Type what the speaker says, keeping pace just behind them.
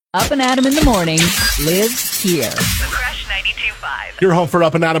Up and Adam in the Morning lives here. The Crush 92.5. You're home for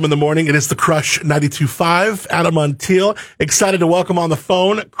Up and Adam in the Morning. It is the Crush 92.5. Adam Montiel. Excited to welcome on the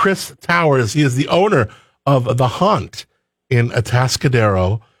phone Chris Towers. He is the owner of The Haunt in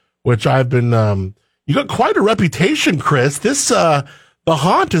Atascadero, which I've been, you got quite a reputation, Chris. The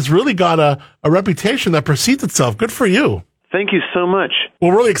Haunt has really got a reputation that precedes itself. Good for you. Thank you so much.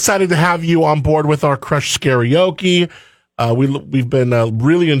 We're really excited to have you on board with our Crush Karaoke. We've been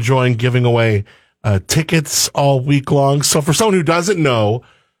really enjoying giving away tickets all week long. So for someone who doesn't know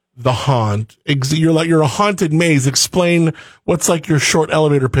The Haunt, you're a haunted maze. Explain what's like your short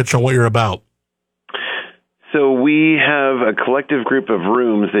elevator pitch on what you're about. So we have a collective group of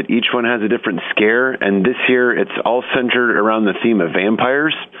rooms that each one has a different scare, and this year it's all centered around the theme of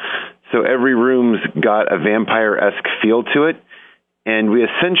vampires. So every room's got a vampire-esque feel to it. And we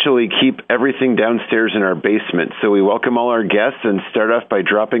essentially keep everything downstairs in our basement. So we welcome all our guests and start off by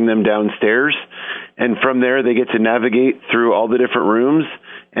dropping them downstairs. And from there, they get to navigate through all the different rooms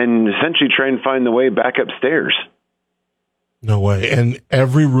and essentially try and find the way back upstairs. No way. And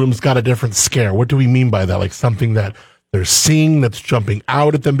every room's got a different scare. What do we mean by that? Like something that they're seeing that's jumping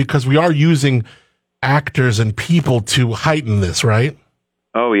out at them? Because we are using actors and people to heighten this, right?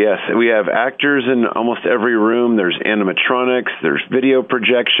 Oh, yes. We have actors in almost every room. There's animatronics, there's video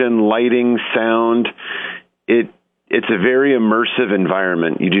projection, lighting, sound. It's a very immersive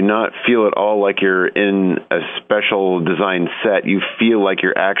environment. You do not feel at all like you're in a special design set. You feel like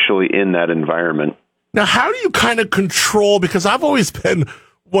you're actually in that environment. Now, how do you kind of control, because I've always been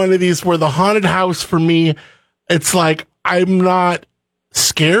one of these where the haunted house for me, it's like I'm not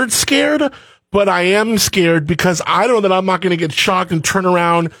scared, but I am scared because I know that I'm not going to get shocked and turn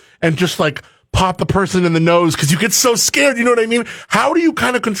around and just like pop the person in the nose because you get so scared. You know what I mean? How do you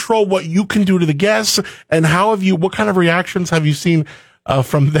kind of control what you can do to the guests, and what kind of reactions have you seen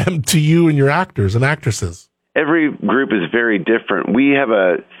from them to you and your actors and actresses? Every group is very different. We have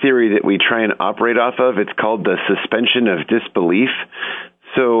a theory that we try and operate off of. It's called the suspension of disbelief.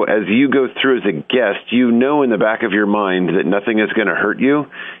 So as you go through as a guest, you know in the back of your mind that nothing is going to hurt you,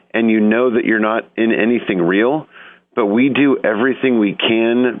 and you know that you're not in anything real. But we do everything we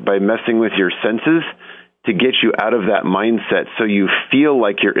can by messing with your senses to get you out of that mindset so you feel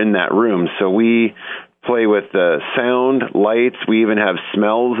like you're in that room. So we play with the sound, lights. We even have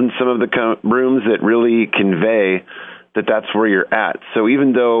smells in some of the rooms that really convey that that's where you're at. So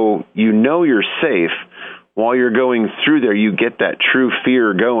even though you know you're safe, while you're going through there, you get that true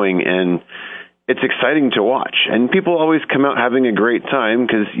fear going, and it's exciting to watch. And people always come out having a great time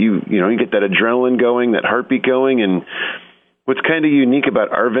because you get that adrenaline going, that heartbeat going. And what's kind of unique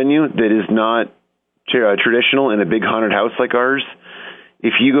about our venue that is not traditional in a big haunted house like ours,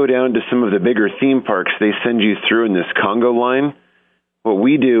 if you go down to some of the bigger theme parks, they send you through in this Congo line. What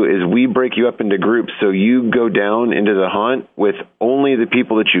we do is we break you up into groups, so you go down into the haunt with only the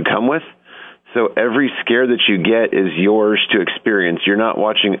people that you come with. So every scare that you get is yours to experience. You're not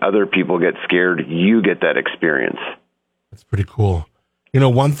watching other people get scared. You get that experience. That's pretty cool. You know,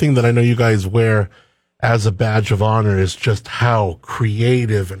 one thing that I know you guys wear as a badge of honor is just how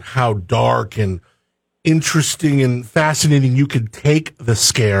creative and how dark and interesting and fascinating you could take the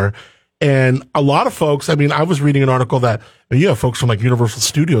scare. And a lot of folks, I mean, I was reading an article that you have folks from like Universal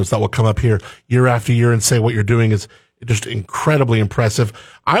Studios that will come up here year after year and say what you're doing is just incredibly impressive.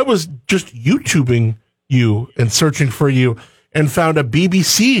 I was just YouTubing you and searching for you and found a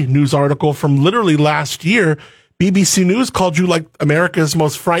BBC News article from literally last year. BBC News called you like America's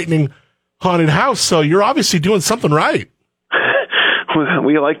most frightening haunted house. So you're obviously doing something right.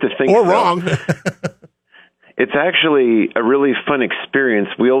 We like to think or so. Wrong. It's actually a really fun experience.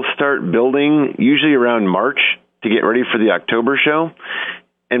 We'll start building usually around March to get ready for the October show.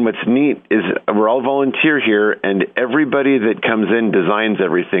 And what's neat is we're all volunteer here, and everybody that comes in designs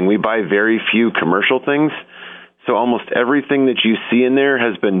everything. We buy very few commercial things, so almost everything that you see in there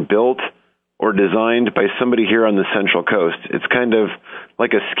has been built or designed by somebody here on the Central Coast. It's kind of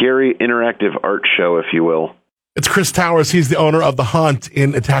like a scary interactive art show, if you will. It's Chris Towers. He's the owner of The Haunt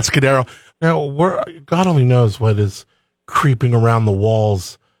in Atascadero. Now, God only knows what is creeping around the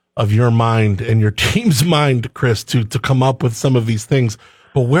walls of your mind and your team's mind, Chris, to come up with some of these things.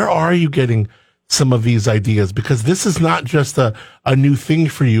 But where are you getting some of these ideas? Because this is not just a new thing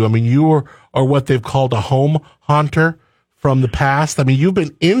for you. I mean, you are what they've called a home haunter from the past. I mean, you've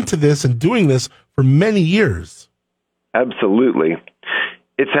been into this and doing this for many years. Absolutely.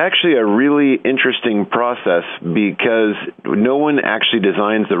 It's actually a really interesting process because no one actually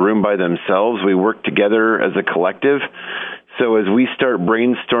designs the room by themselves. We work together as a collective. So as we start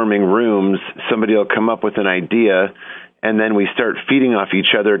brainstorming rooms, somebody will come up with an idea, and then we start feeding off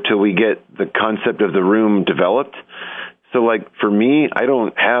each other till we get the concept of the room developed. So like for me, I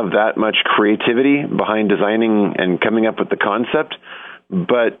don't have that much creativity behind designing and coming up with the concept,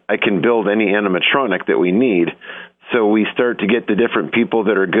 but I can build any animatronic that we need. So we start to get the different people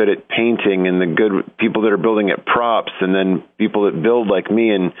that are good at painting and the good people that are building at props, and then people that build like me.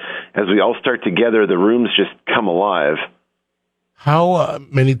 And as we all start together, the rooms just come alive. How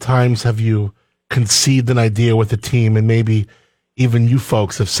many times have you conceived an idea with a team and maybe even you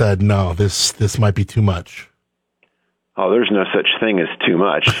folks have said, no, this might be too much? Oh, there's no such thing as too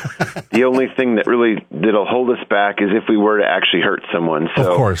much. The only thing that'll hold us back is if we were to actually hurt someone. So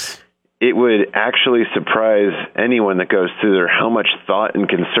of course. It would actually surprise anyone that goes through there how much thought and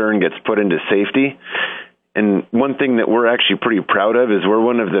concern gets put into safety. And one thing that we're actually pretty proud of is we're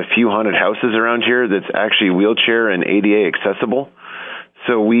one of the few haunted houses around here that's actually wheelchair and ADA accessible.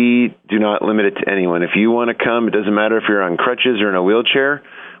 So we do not limit it to anyone. If you want to come, it doesn't matter if you're on crutches or in a wheelchair.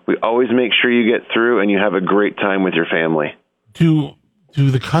 We always make sure you get through and you have a great time with your family. Do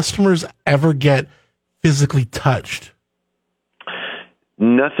the customers ever get physically touched?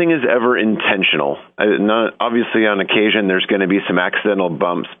 Nothing is ever intentional. Obviously, on occasion, there's going to be some accidental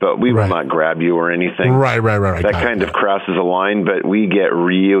bumps, but we will not grab you or anything. Right. That kind of crosses a line, but we get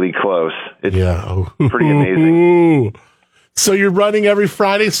really close. It's pretty amazing. So you're running every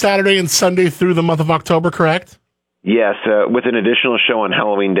Friday, Saturday, and Sunday through the month of October, correct? Yes, with an additional show on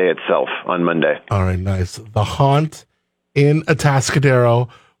Halloween Day itself on Monday. All right, nice. The Haunt in Atascadero.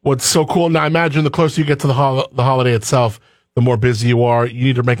 What's so cool, now I imagine the closer you get to the holiday itself, the more busy you are. You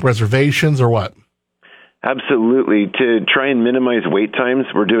need to make reservations or what? Absolutely. To try and minimize wait times,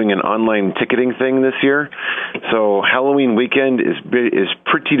 we're doing an online ticketing thing this year. So Halloween weekend is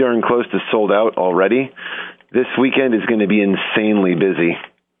pretty darn close to sold out already. This weekend is going to be insanely busy.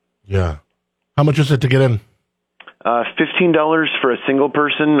 Yeah. How much is it to get in? $15 for a single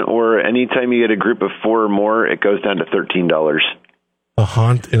person, or anytime you get a group of 4 or more, it goes down to $13. The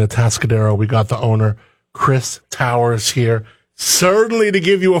Haunt in Atascadero. We got the owner, Chris Towers, here. Certainly to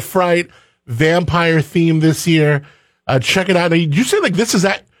give you a fright. Vampire theme this year. Check it out. Now, did you say like this is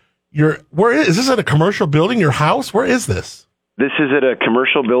at is this at a commercial building, your house? Where is this? This is at a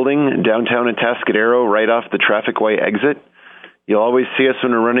commercial building downtown Atascadero, right off the Traffic Way exit. You'll always see us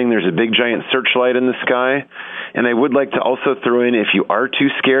when we're running. There's a big giant searchlight in the sky. And I would like to also throw in, if you are too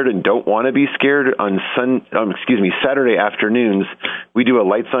scared and don't want to be scared, on Saturday afternoons, we do a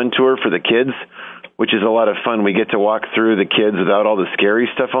lights on tour for the kids, which is a lot of fun. We get to walk through the kids without all the scary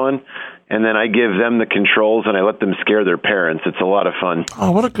stuff on, and then I give them the controls and I let them scare their parents. It's a lot of fun.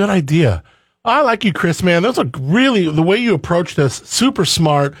 Oh, what a good idea. I like you, Chris, man. That's the way you approach this, super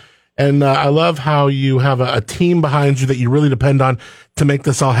smart. And I love how you have a team behind you that you really depend on to make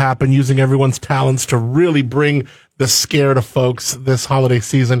this all happen, using everyone's talents to really bring the scare to folks this holiday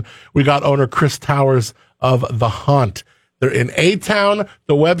season. We got owner Chris Towers of The Haunt. They're in A-Town.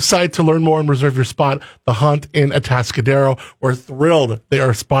 The website to learn more and reserve your spot, The Haunt in Atascadero. We're thrilled they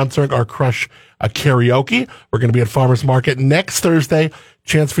are sponsoring our Crush karaoke. We're going to be at Farmers Market next Thursday.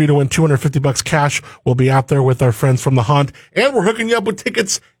 Chance for you to win $250 cash. We'll be out there with our friends from The Haunt. And we're hooking you up with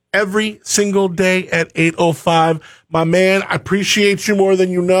tickets every single day at 8:05. My man, I appreciate you more than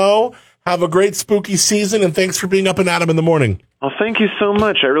you know. Have a great spooky season, and thanks for being up and at 'em in the morning. Well, thank you so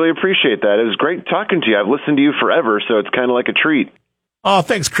much. I really appreciate that. It was great talking to you. I've listened to you forever, so it's kind of like a treat. Oh,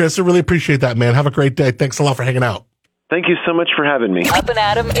 thanks, Chris. I really appreciate that, man. Have a great day. Thanks a lot for hanging out. Thank you so much for having me. Up and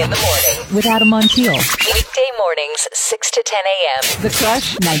Adam in the morning. With Adam Montiel. Weekday mornings, 6 to 10 a.m. The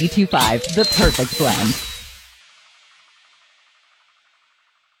Crush 92.5, the perfect blend.